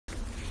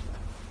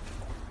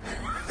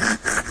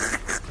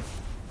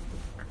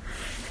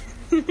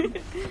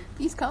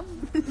Please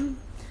come.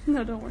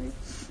 No, don't worry.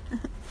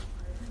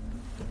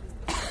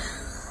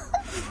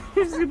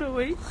 You're just gonna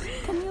wait.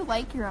 Can you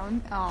like your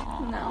own?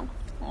 Oh No.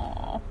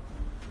 Oh,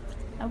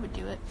 I would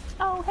do it.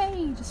 Oh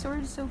hey, just so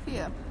did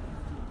Sophia.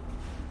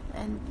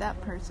 And that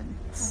person.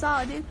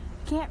 Saw, dude.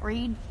 Can't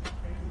read.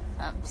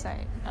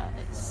 Sorry.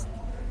 It's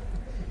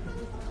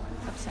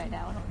upside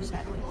down or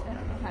sideways. I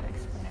don't know how to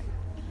explain it.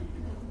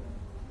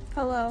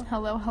 Hello.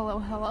 Hello, hello,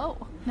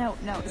 hello. No,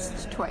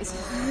 it's twice.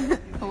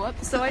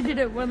 Whoops. So I did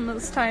it one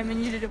last time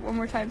and you did it one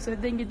more time, so I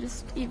think it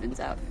just evens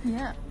out.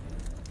 Yeah.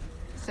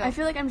 So I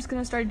feel like I'm just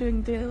gonna start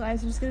doing daily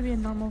lives. It's just gonna be a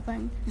normal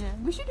thing. yeah,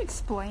 we should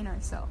explain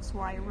ourselves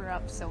why we're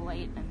up so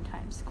late in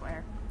Times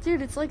Square.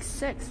 Dude, it's like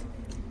 6. It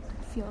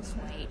feels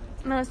late.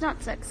 No, it's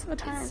not 6. What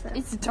time is it?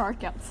 It's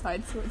dark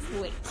outside, so it's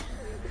late.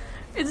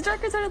 It's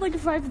dark outside at like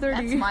 5:30.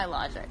 That's my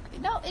logic.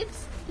 No,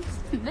 it's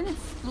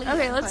late.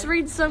 Okay, let's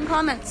read some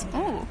comments.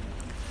 Oh.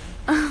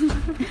 Turn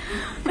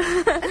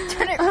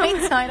it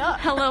right side up.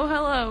 Hello.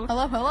 Hello.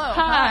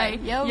 Hi.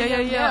 Yo.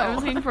 I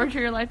was looking forward to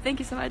your life. Thank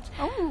you so much.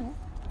 Oh.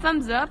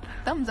 Thumbs up.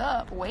 Thumbs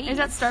up. Wave. Is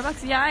that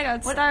Starbucks? Yeah, I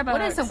got Starbucks.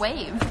 What is a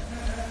wave?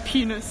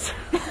 Penis.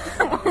 It's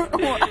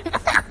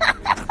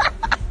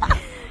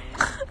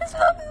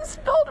not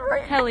spelled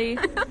right. Helly.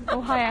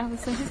 Oh, hi,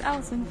 Allison. Who's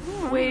Allison?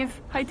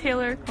 Wave. Hi,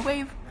 Taylor.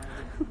 Wave.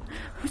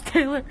 Who's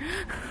Taylor?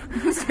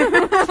 It's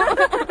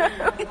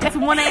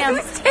 1 a.m.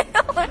 Who's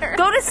Taylor?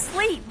 Go to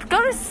sleep.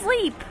 Go to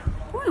sleep.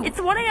 Ooh. It's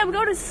 1 a.m.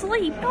 Go to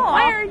sleep. Aw.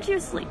 Why aren't you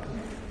asleep?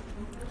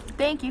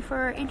 Thank you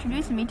for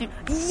introducing me to.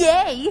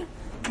 Yay!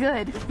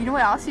 Good. You know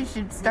what else you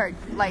should start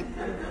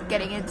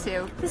getting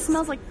into? This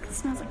smells like.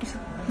 Smells like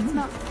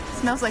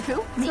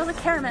who? Me. Smells like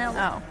caramel.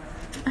 Oh.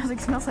 I was like,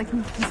 smells like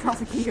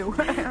you.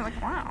 I'm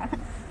like, wow.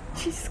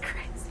 Jesus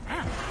Christ.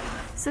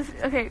 So,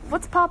 okay,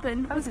 what's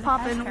poppin'? What's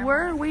poppin'?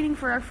 We're waiting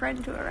for our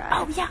friend to arrive.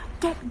 Oh yeah,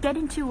 get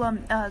into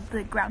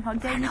the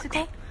Groundhog Day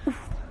musical.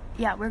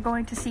 Yeah, we're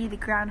going to see the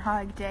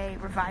Groundhog Day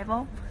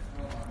revival.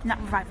 Not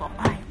revival.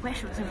 I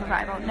wish it was a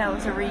revival. No, it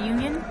was a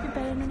reunion.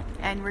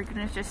 And we're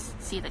gonna just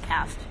see the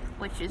cast,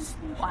 which is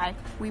why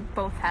we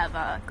both have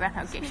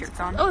Groundhog Day shirts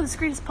on. Oh, the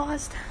screen is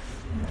paused.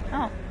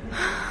 Oh.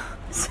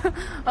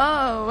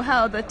 Oh,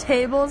 how the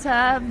tables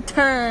have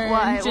turned.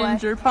 Why?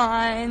 Ginger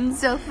Pines.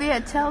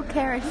 Sophia, tell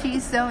Kara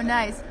she's so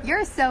nice.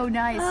 You're so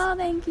nice. Oh,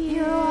 thank you.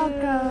 You're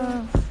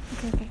welcome.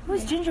 Okay.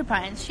 Who's Ginger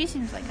Pines? She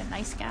seems like a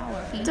nice gal.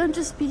 Don't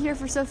just be here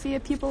for Sophia,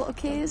 people.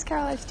 Okay, as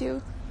Caroline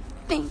do.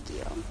 Thank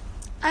you.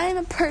 I am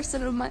a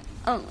person of my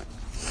own.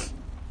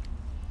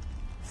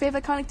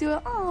 Favorite iconic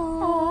duo?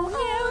 Oh,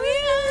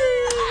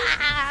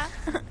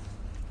 yeah.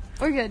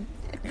 We're good.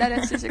 That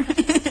answers your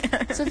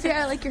question. Sophia,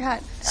 I like your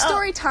hat.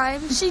 Story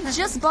time. She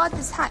just bought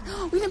this hat.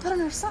 We didn't put on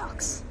our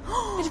socks.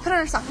 We just put on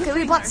our socks. Okay,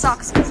 we bought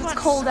socks because it's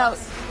cold out.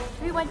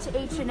 We went to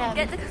H&M.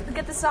 Get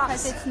the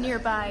socks. Because it's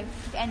nearby.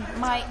 And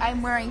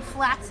I'm wearing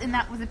flats, and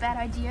that was a bad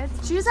idea.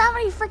 She doesn't have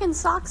any freaking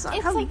socks on.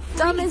 It's How like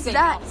dumb is freezing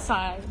that?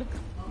 outside.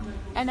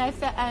 And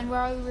and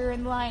while we were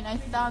in line, I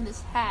found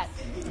this hat.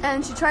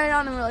 And she tried it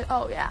on, and we're like,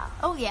 oh yeah.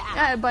 Oh yeah. I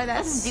gotta buy that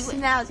Let's do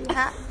it. snazzy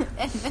hat.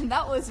 and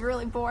that was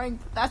really boring,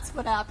 but that's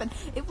what happened.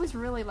 It was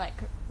really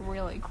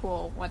really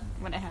cool when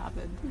it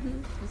happened.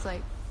 Mm-hmm. It was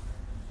it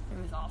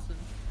was awesome.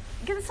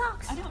 Get the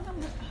socks. I don't know.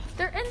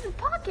 They're in the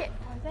pocket.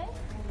 Are they?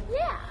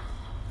 Yeah.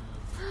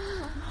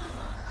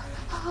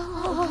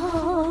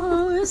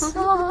 Oh, the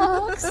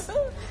socks.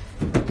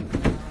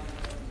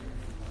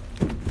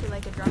 You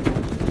like a drum?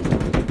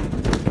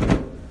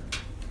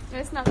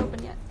 It's not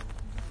open yet.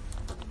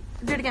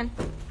 Do it again.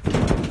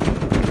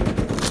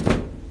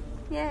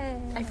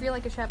 Yay. I feel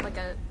like it should have like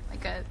a.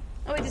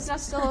 Oh wait, it's not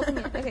still open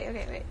yet.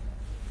 Okay, wait.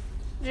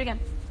 Do it again.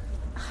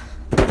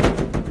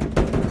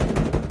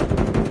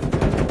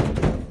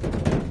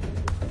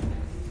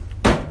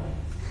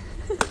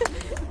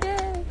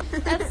 Yay.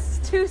 That's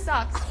 2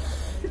 socks.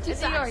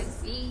 Just yours.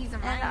 These are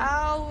And mine.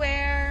 I'll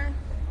wear...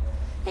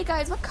 Hey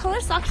guys, what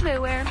color socks should I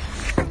wear?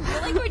 I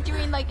feel like we're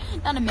doing not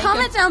a makeup.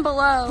 Comment down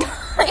below.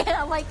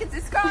 I like to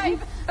describe.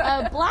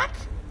 Black,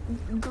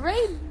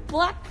 gray,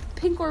 black,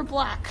 pink, or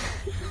black?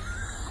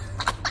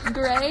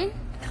 Gray?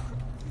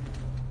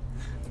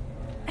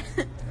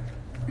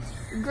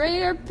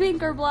 Gray or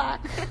pink or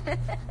black?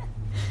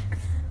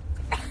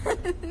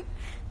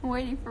 I'm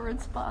waiting for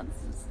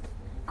responses.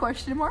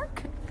 Question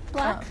mark?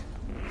 Black.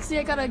 See,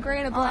 I got a gray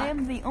and a black. I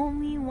am the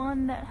only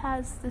one that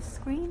has the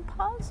screen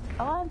paused.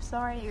 Oh, I'm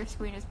sorry, your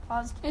screen is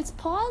paused. It's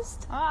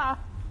paused? Ah.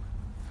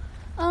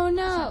 Oh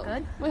no. That's not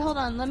good. Wait, hold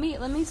on. Let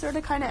me sort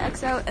of kind of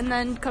X out and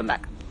then come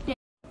back. Yeah.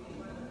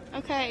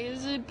 Okay,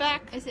 is it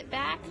back? Is it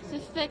back? Is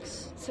it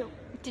fixed? So,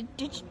 did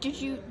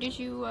you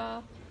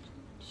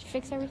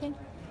fix everything?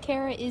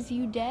 Kara, is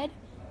you dead?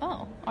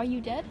 Oh, are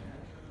you dead?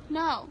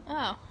 No.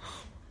 Oh.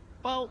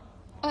 Well,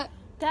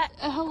 That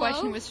hello?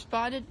 question was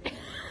spotted.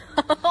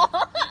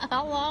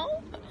 Hello?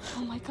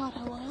 Oh my god,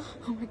 hello?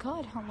 Oh my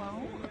god,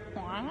 hello?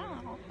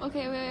 Wow.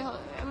 Okay, wait, hold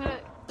on. I'm gonna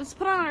Let's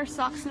put on our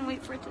socks and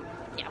wait for it to.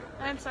 Yeah.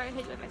 I'm sorry, I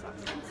hate my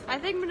socks. I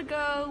think I'm gonna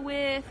go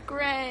with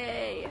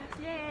gray.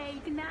 Yay,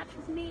 you can match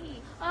with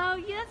me. Oh,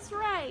 yeah, that's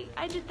right.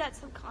 I did that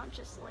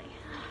subconsciously.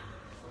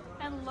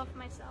 I love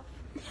myself.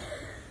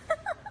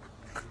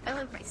 I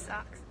love my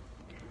socks.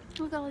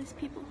 Look at all these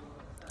people.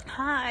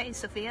 Hi,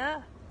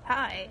 Sophia.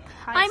 Hi.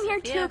 I'm here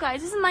too,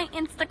 guys. This is my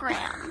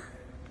Instagram.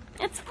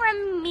 It's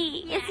from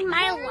me. It's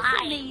my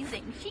life.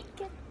 Amazing. She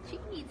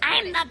needs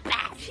I'm the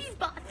best. She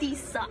bought these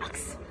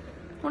socks.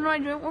 What am I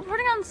doing? We're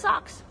putting on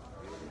socks.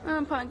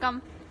 I'm putting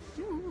gum.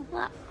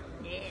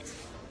 Yes.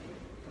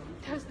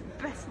 That was the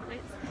best noise.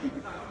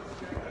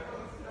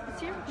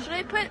 Should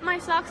I put my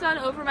socks on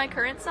over my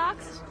current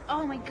socks?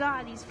 Oh my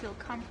god, these feel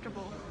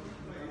comfortable.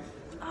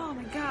 Oh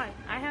my god,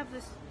 I have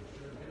this,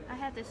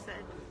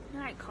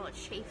 I call it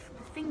chafe.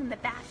 The thing in the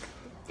back,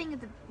 the thing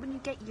at the, when you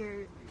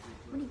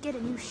get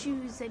a new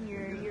shoes and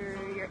your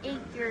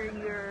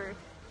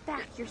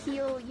back, your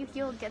heel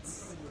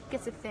gets a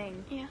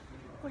thing. Yeah.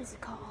 What is it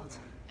called?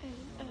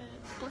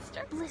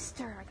 Blister?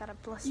 Blister. I got a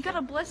blister. You got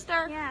a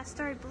blister? Yeah, I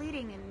started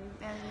bleeding and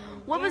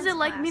what was it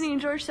like class. meeting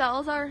George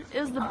Salazar?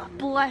 It was the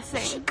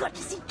blessing. She got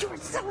to see George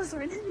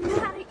Salazar and I'm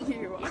mad at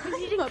you. Because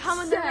you didn't come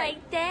on the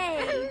right day.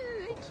 I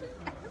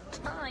didn't have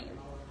time.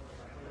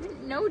 I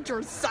didn't know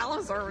George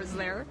Salazar was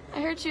there.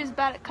 I heard she was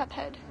bad at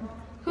Cuphead.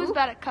 Who's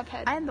bad at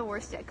Cuphead? I am the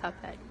worst at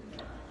Cuphead.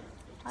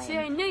 See,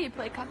 I knew you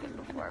played Cuphead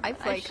before. I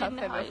played shouldn't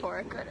know Cuphead how you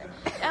before. good at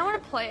it. I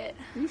want to play it.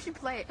 You should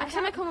play it. Next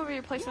time I come over to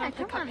your place, I Yeah, want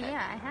to play come on. Cuphead.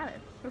 Yeah, I have it.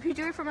 What if you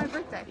do it for my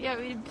birthday? Yeah,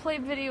 we play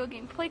video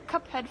game. Play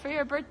Cuphead for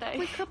your birthday.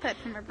 Play Cuphead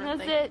for my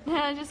birthday. That's it.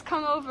 Yeah, just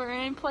come over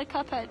and play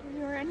Cuphead.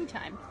 Or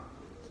anytime.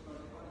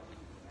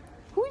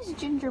 Who is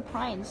Ginger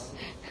Pines?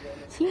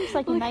 Seems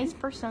like a nice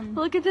person.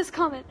 Look at this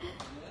comment.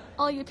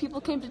 All you people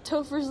came to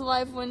Topher's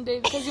Live one day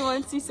because you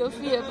wanted to see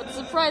Sophia, but the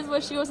surprise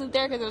was she wasn't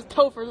there because it was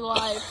Topher's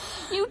Live.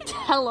 You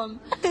tell him.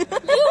 You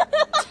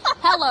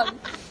tell him.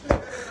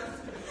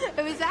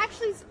 It was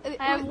actually.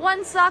 I have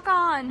one sock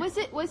on. Was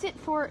it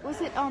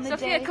on the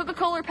Sophia, day?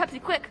 Coca-Cola or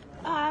Pepsi, quick.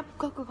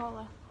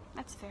 Coca-Cola.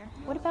 That's fair.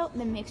 What about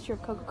the mixture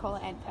of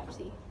Coca-Cola and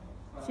Pepsi?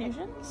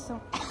 Fusion?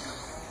 So.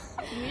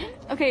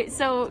 Okay,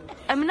 so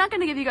I'm not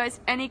going to give you guys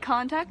any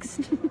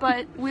context,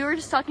 but we were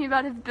just talking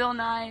about if Bill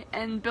Nye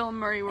and Bill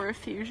Murray were a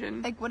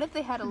fusion. Like, what if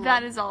they had a?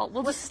 That is all.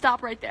 We'll just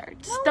stop right there.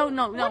 Just don't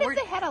know. No, what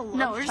if they had a love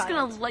no, we're just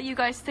child? gonna let you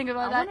guys think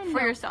about that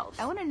for yourselves.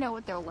 I want to know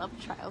what their love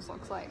child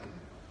looks like.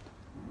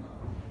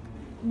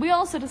 We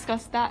also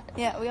discussed that.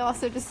 Yeah, we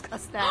also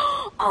discussed that.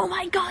 Oh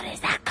my God,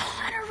 is that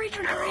Connor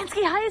Richard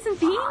Aransky Hyacinth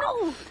Bean?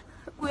 No.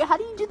 Wait, how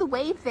do you do the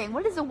wave thing?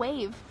 What is a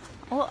wave?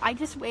 Well, I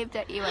just waved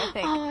at you, I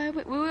think.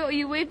 Oh,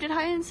 you waved at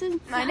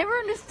Hyacinth? I never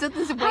understood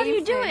this wave How do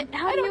you do thing. it?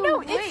 How I do don't you know.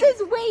 wave? It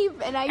says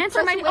wave, and I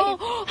Answer my. wave.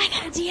 Oh, I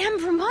got a DM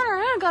from Connor.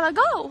 I gotta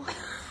go.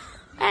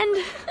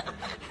 And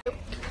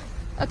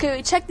okay,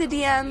 we checked the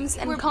DMs,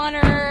 and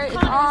Connor is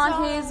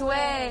on his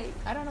way.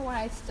 I don't know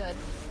why I stood.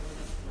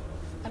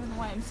 I don't know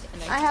why I'm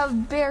standing. I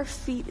have bare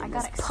feet in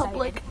this got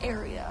public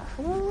area.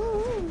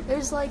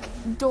 There's like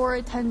door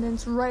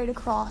attendants right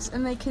across,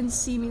 and they can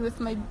see me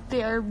with my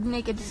bare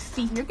naked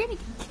feet. You're gonna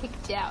get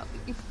kicked out.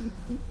 You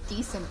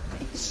decent.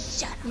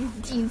 Shut up. You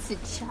decent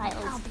child.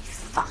 I'll be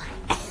fine.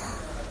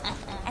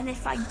 And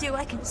if I do,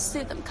 I can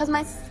sue them because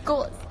my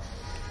school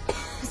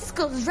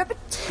is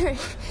repertory,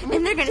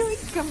 and they're gonna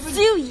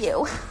sue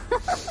you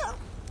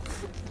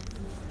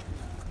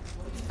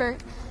for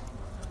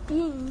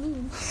being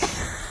mean.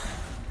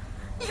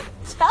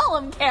 Tell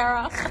him,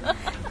 Kara.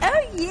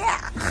 Oh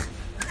yeah.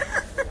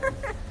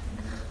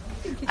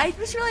 I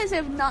just realized I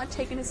have not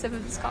taken a sip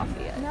of this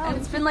coffee yet. No. And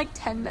it's been like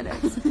 10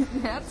 minutes.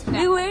 That's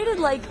We waited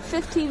like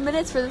 15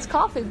 minutes for this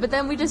coffee, but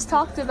then we just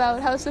talked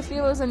about how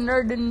Sophia was a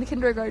nerd in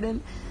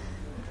kindergarten.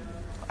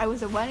 I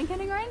was a what in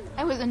kindergarten?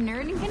 I was a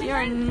nerd in kindergarten? You're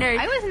a nerd.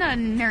 I was not a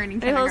nerd in Hey,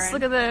 kindergarten. let's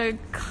look at the...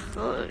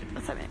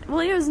 What's that mean? Well,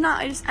 it was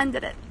not. I just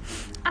ended it.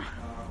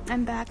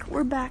 I'm back.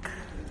 We're back.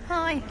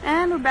 Hi.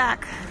 And we're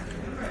back.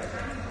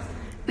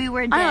 We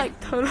were dead. I like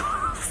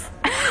totals.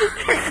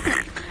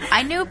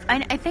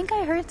 I think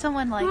I heard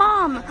someone like...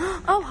 Mom!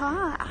 Oh,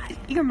 hi.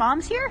 Your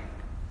mom's here?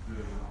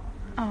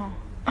 Oh.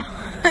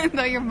 I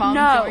thought your mom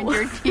No. joined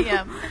your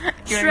DM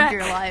during Shrek.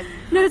 your live.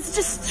 No, it's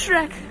just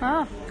Shrek.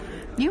 Oh.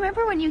 Do you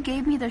remember when you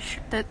gave me that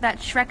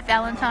Shrek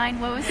Valentine?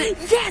 What was it?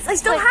 Yes, I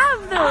still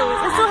have those.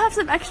 I still have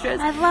some extras.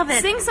 I love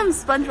it. Sing some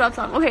SpongeBob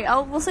song. Okay,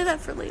 we'll say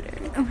that for later.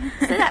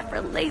 Say that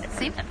for later.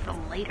 Save that for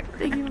later.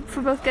 Thank you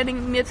for both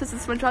getting me obsessed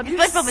with SpongeBob. You're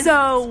SpongeBob is-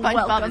 so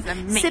SpongeBob welcome. is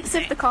amazing.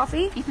 Sip the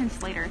coffee. Ethan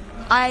Slater.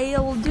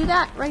 I'll do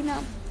that right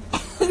now. I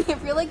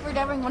feel like we're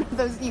having one of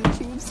those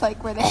YouTubes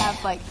like where they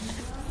have like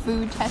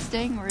food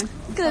testing or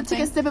Gonna take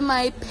a sip of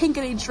my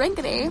pinkity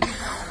drinkity.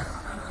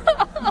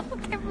 I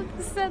can't believe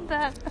you said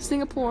that.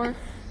 Singapore.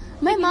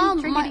 My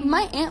mom, drinkity.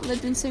 my aunt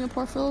lived in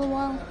Singapore for a little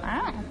while.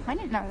 Oh, I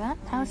didn't know that.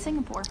 How was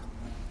Singapore?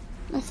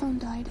 My phone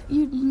died.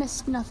 You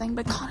missed nothing,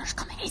 but Connor's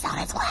coming. He's on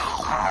his way.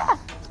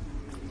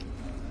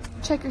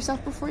 Check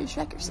yourself before you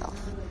check yourself.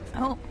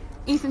 Oh.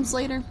 Ethan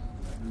Slater.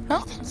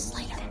 Oh. Ethan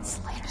Slater. Ethan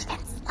Slater.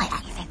 Ethan Slater.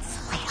 Ethan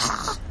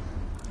Slater.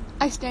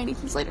 I stand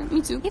Ethan Slater.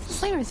 Me too. Ethan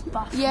Slater's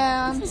buff.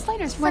 Yeah.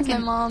 Slater's When's my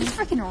freaking. mom? He's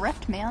freaking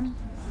ripped, man.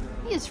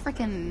 He is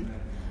freaking.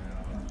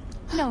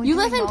 No. You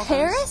live in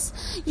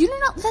Paris? You don't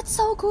know. That's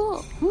so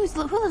cool. Who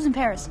lives in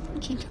Paris?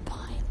 Change your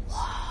mind. Whoa.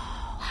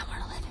 I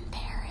want to live in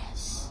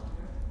Paris.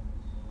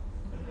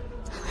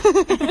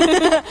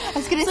 I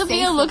was gonna say.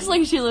 Sophia looks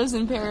like she lives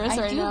in Paris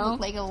right now. I do look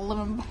like a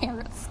little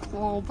Paris.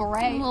 Little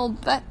beret. A little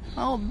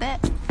bit.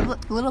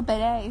 Little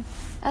beret.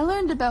 I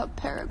learned about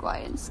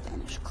Paraguay in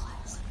Spanish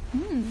class.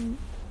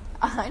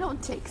 I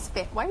don't take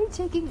Spanish. Why are you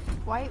taking?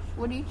 What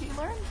did you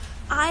learn?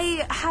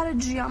 I had a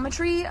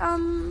geometry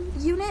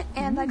unit,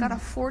 and I got a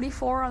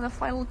 44 on the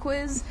final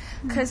quiz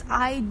because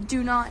I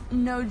do not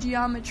know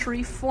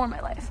geometry for my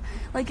life.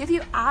 Like, if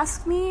you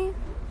ask me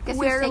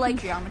where, like,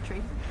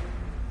 geometry.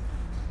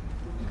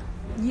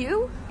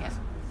 You? Yes.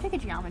 Take a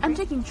geometry. I'm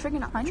taking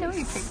trigonometry. I know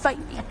you're taking. Fight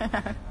me.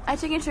 I'm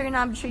taking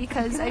trigonometry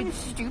because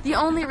the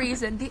only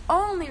reason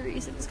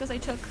is because I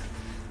took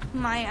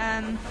my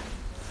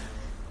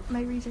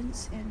my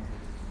reasons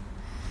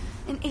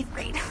in 8th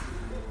grade.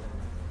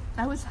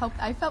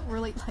 I felt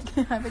really like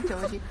I haven't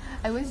told you.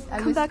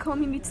 Come back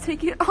home. You need to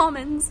take your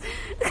almonds.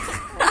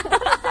 What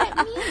does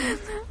that mean?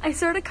 I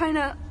sort of kind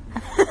of.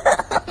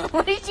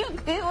 What did you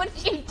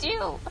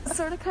do?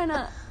 Sort of kind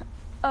of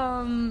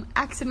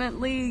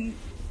accidentally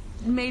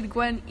made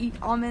Gwen eat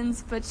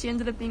almonds, but she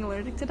ended up being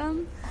allergic to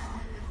them.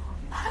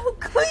 How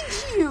could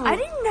you? I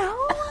didn't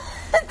know.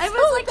 I so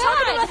was like bad.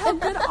 talking about how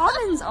good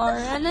almonds are,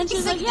 and then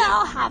she's like, "Yeah,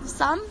 I'll have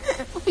some."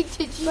 Like,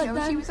 did you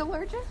know she was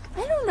allergic?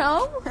 I don't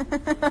know.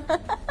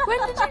 When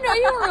did you know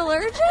you were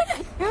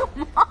allergic? You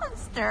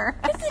monster!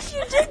 Because if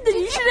you did, then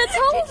you should have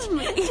told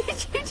me.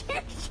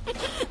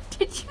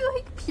 Did you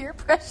like peer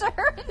pressure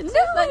her into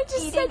No, like I just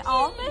eating said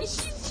almonds?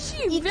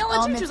 She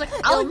villaged. She was like,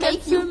 I'll "I'll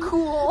make you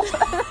cool."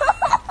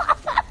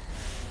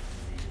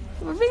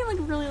 We're being like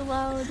really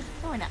loud.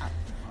 No, we're not.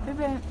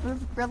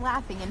 We're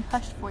laughing in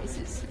hushed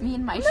voices. Me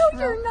and my No,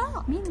 shrill, you're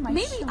not. Me and my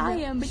Maybe shrill, I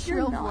am, but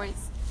shrill you're not.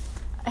 voice.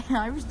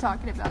 I was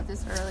talking about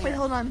this earlier. Wait,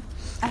 hold on.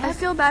 I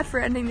feel bad for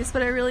ending this,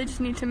 but I really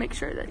just need to make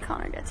sure that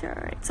Connor gets here,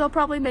 alright? So I'll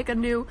probably make a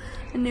new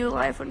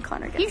live when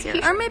Connor gets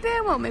here. Or maybe I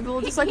won't. Maybe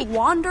we'll just like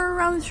wander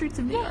around the streets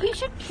of New York.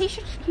 He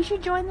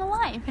should join the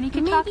live and he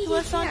can talk to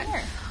us on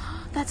here.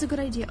 That's a good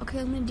idea. Okay,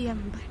 I'm gonna DM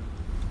him.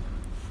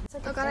 It's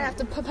like, oh god, I have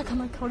to put back on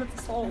my coat of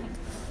salt.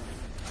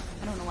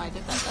 I don't know why I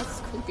did that. That's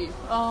creepy.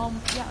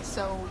 Yeah,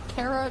 so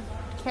Kara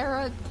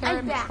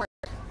I'm back.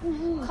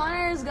 McCourt.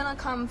 Connor is gonna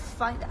come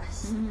find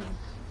us.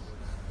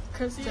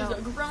 Because he's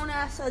a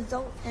grown-ass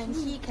adult and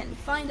he can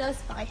find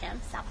us by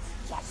himself.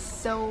 Yes.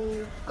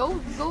 So go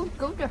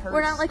to hers.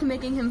 We're not like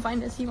making him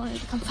find us. He wanted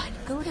to come find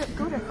us. Go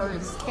to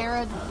hers.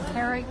 Kara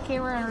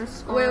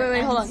underscore.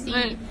 Wait, hold on.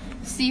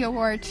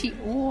 CORT.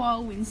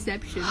 Whoa,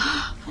 Inception.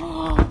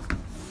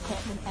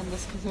 Can't end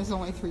this because there's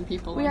only 3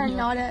 people. We are here.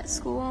 not at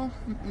school.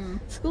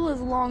 School is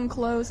long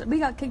closed. We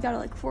got kicked out at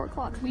like 4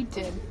 o'clock. We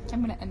did.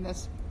 I'm gonna end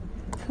this.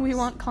 We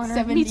want Connor.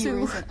 7 Me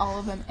viewers too. and all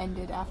of them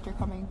ended after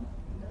coming.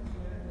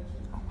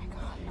 Oh my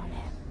god, not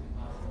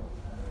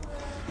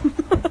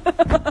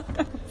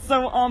him.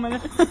 So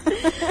ominous.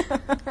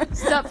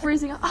 Stop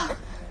freezing. Oh,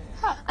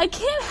 I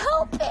can't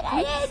help it.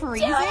 I didn't do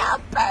it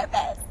on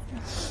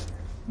purpose.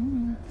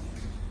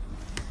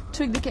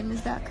 Twig the kitten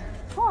is back.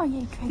 Oh,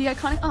 yay, Craig. The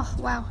iconic. Oh,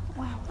 wow.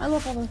 I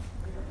love all the.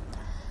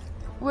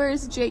 Where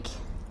is Jake?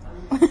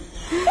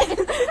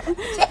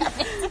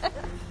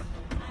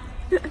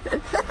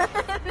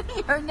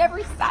 You're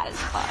never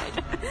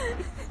satisfied.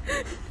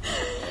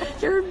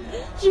 Your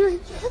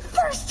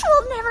thirst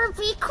will never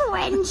be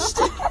quenched.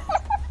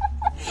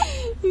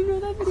 You know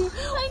that video?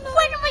 I know.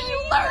 When will you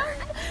learn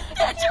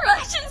that your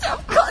actions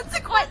have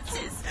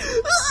consequences?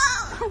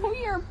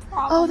 We are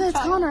probably. Oh, that's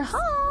Connor.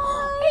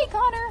 Hi. Hey,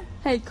 Connor.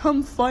 Hey,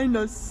 come find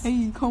us.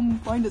 Hey, come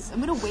find us. I'm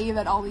gonna wave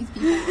at all these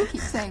people who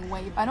keep saying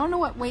wave. I don't know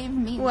what wave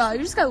means. Wow, you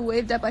just got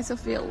waved at by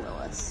Sophia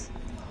Lillis.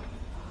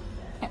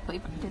 Can't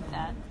believe I did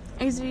that.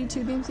 Is it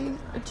 2 BMC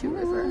or 2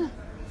 River?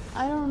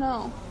 I don't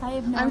know. I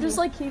have no I'm idea. just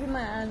like keeping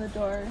my eye on the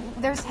door.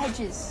 There's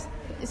hedges.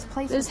 This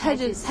place. There's is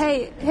hedges.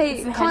 Hey,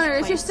 Connor,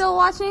 if you're still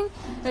watching,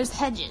 there's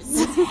hedges.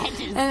 There's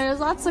hedges. And there's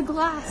lots of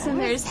glass, and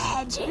there's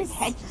hedges. There's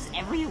hedges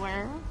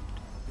everywhere.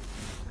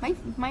 I've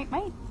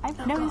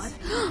noticed.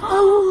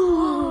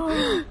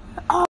 Oh,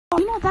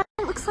 You know what that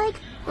looks like?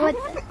 What?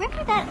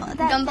 Remember that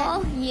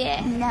Gumball?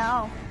 Yeah.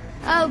 No.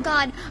 Oh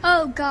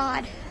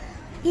god.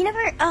 You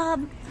never,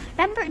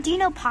 remember, do you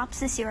know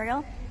Pops the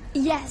cereal?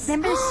 yes.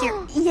 Remember the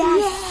cereal?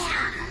 Yes.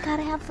 Yeah.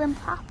 Gotta have them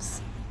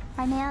Pops,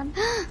 my man.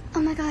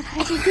 Oh my god,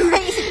 I did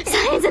great.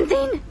 Sign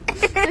something.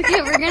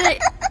 Okay, we're gonna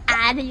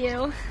add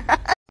you.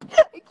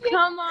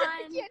 Come on.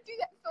 I can't do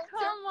that filter.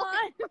 Come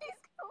on. Please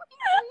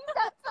leave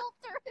that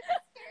filter. It's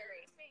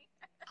scaring me.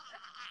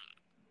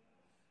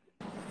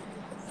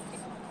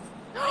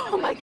 Oh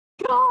my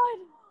god.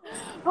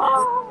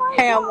 Oh my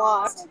Hey, god. I'm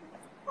lost.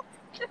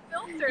 The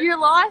filter. You're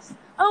lost?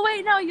 Oh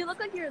wait, no, you look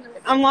like you're in the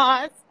right. I'm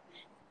lost.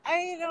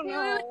 I don't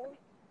know.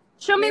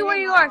 Show me where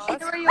you are. Show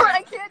me where you are.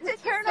 I can't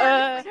take Turn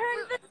it.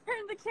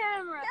 turn the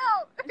camera.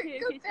 No. Okay,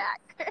 Go okay,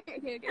 back.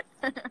 Okay.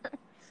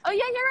 Oh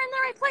yeah, you're in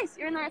the right place.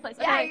 You're in the right place.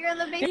 Yeah, Okay. you're in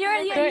the basement. You're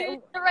in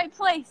the right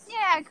place.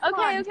 Yeah, come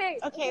on. Okay.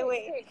 Okay,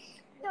 wait. Wait,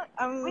 Where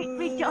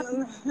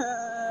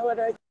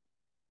do I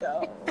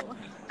go? I'm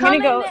Come gonna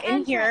go in the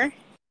in here.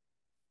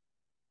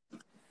 Oh,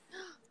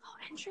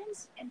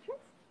 entrance?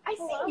 I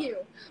see you.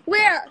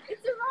 Where?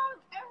 It's the wrong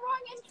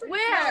entrance.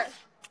 Where?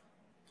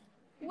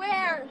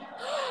 Where?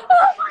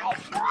 Oh my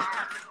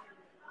god!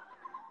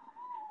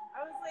 I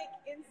was like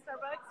in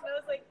Starbucks and I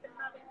was like, they're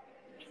not in.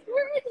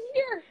 We're in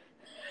here.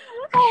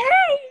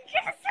 Hey,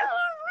 guess who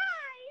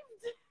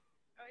arrived?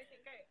 Oh, I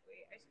think I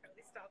should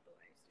probably stop the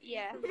live stream.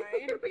 Yeah. We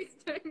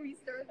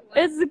started the live.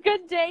 It's a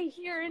good day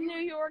here in New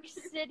York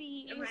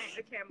City.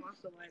 Okay, I'm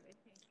off the live, I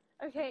think.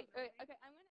 Okay. I'm gonna.